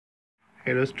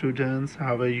Hello students,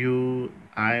 how are you?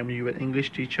 I am your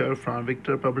English teacher from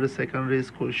Victor Public Secondary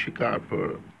School,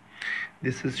 Shikarpur.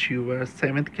 This is your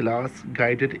 7th class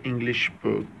guided English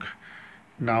book.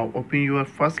 Now open your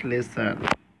first lesson.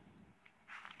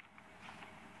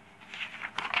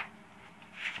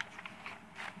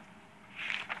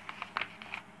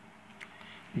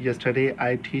 Yesterday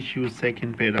I teach you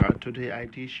second para. Today I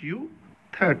teach you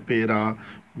third para.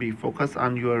 Be focused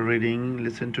on your reading.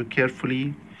 Listen to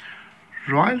carefully.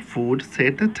 Royal food,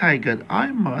 said the tiger. I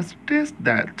must taste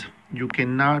that. You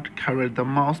cannot carry the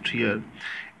mouse here.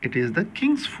 It is the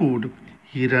king's food.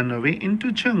 He ran away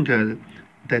into jungle.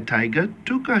 The tiger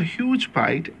took a huge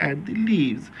bite at the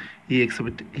leaves. He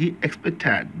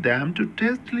expected them to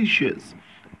taste delicious,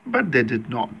 but they did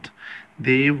not.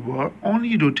 They were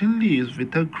only rotten leaves.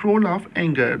 With a growl of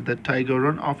anger, the tiger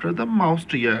ran after the mouse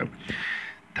deer.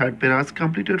 Third para is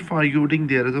completed for you.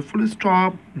 There is a full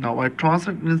stop. Now I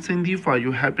translate in Sindhi for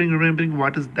you, helping remembering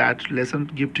what is that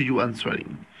lesson give to you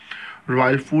answering.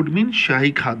 Royal food means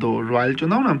शाही खाधो. Royal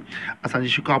चवंदा न असांजे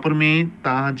शिकारपुर में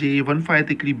तव्हांजे 15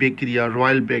 ते हिकिड़ी bakery आहे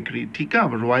royal bakery. ठीकु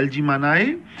आहे. रॉयल जी माना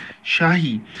आहे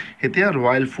शाही. हिते आहे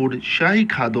रॉयल फूड शाही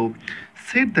खाधो.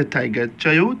 सेड द टाइगर,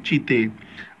 चयो चीते.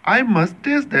 आई मस्ट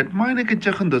टेस्ट दैट, मां हिनखे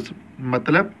चखंदुसि.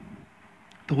 मतिलबु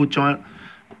त हू चवणु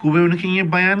कुबे हुनखे ईअं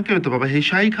बयानु कयो त बाबा हे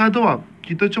शाही खाधो आहे.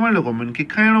 चीतो चवणु लॻो मूंखे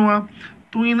खाइणो आहे.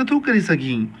 तूं ईअं नथो करे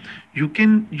सघीं. U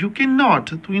can not.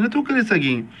 तूं ईअं नथो करे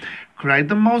सघीं. Cried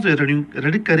the mouse.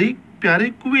 रड़ी करे प्यारे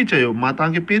कुए चयो. मां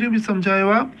तव्हांखे पहिरियों बि सम्झायो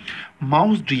आहे.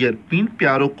 माउस डियर मीन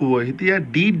प्यारो कुओ. हिते आहे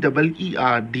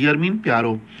DEER. डियर मीन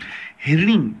प्यारो.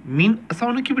 हिरणी मीन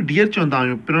असां हुनखे बि डियर चवंदा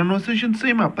आहियूं. प्रोनाउंसिएशन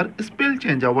सेम आहे पर स्पेल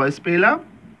चेंज आहे. उहा स्पेल आहे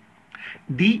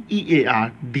DEAR.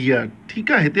 डियर.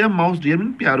 ठीकु आहे. हिते आहे माउस डियर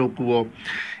मीन प्यारो quo.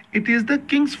 It is the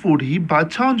Kings food. ही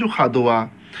बादशाहनि जो खाधो आहे.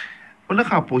 उन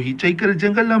खां पोइ ही चई करे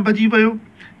जंगल ॾांहुं भॼी वियो.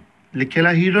 लिखियल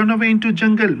आहे ही रन अवे इनटू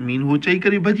जंगल मीन हू चई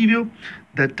करे भॼी वियो.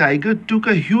 द टाइगर टुक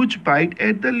a huge bite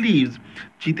at the leaves.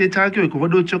 चीते छा कयो, हिकु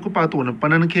वॾो चक पातो हुन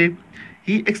पननि खे.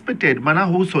 ही एक्सपेक्टेड माना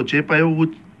हू सोचे पियो, हू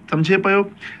सम्झे पियो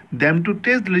देम टू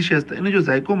टेस्ट डिलिशियस, त इन जो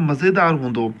ज़ाइको मज़ेदार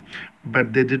हूंदो. But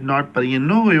they did not. पर ईअं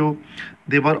न हुयो.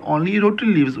 दे वर ओनली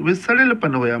रोटन लीव्स. उहे सड़ियल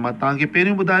पन हुया. मां तव्हांखे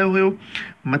पहिरियों ॿुधायो हुयो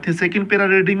मथे सेकेंड पैरा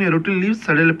रेडिंग में रोटन लीव्स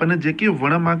सड़ियल पन जेके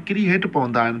वण मां किरी हेठि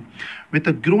पवंदा आहिनि. With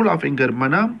a growl of anger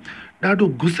माना ॾाढो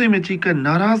गुस्से में अची करे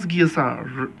नाराज़गीअ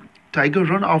सां tiger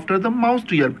run after the mouse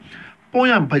dear.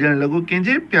 पोयां भॼणु लॻो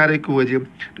कंहिंजे प्यारे कुए जे.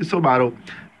 ॾिसो ॿारो,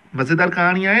 मज़ेदार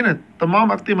कहाणी आहे न.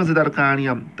 तमामु अॻिते मज़ेदार कहाणी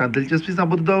आहे. तव्हां दिलचस्पी सां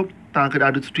ॿुधंदव तव्हांखे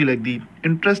ॾाढी सुठी लॻंदी,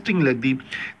 इंट्रस्टिंग लॻंदी.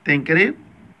 तंहिं करे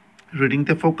रीडिंग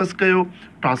ते फोकस कयो,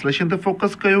 ट्रांसलेशन ते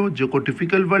फोकस कयो. जेको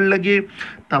डिफिकल्ट वर्ड लॻे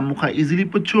तव्हां मूंखां इज़ीली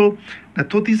पुछो.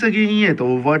 नथो थी सघे ईअं त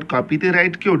उहो वर्ड कॉपी ते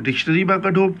राइट कयो, डिक्शनरी मां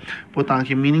कढो, पोइ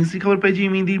तव्हांखे मीनिंग्स जी ख़बर पइजी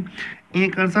वेंदी. ईअं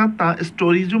करण सां तव्हां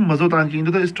स्टोरी जो मज़ो तव्हांखे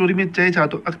ईंदो त स्टोरी में चए छा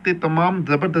थो. अॻिते तमामु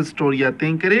ज़बरदस्त स्टोरी आहे.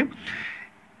 तंहिं करे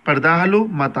पढ़ंदा हलो,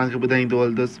 मां तव्हांखे ॿुधाईंदो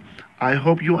हलंदुसि. I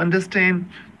hope U understand.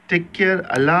 Tech care.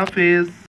 अल्लाह हाफ़िज़.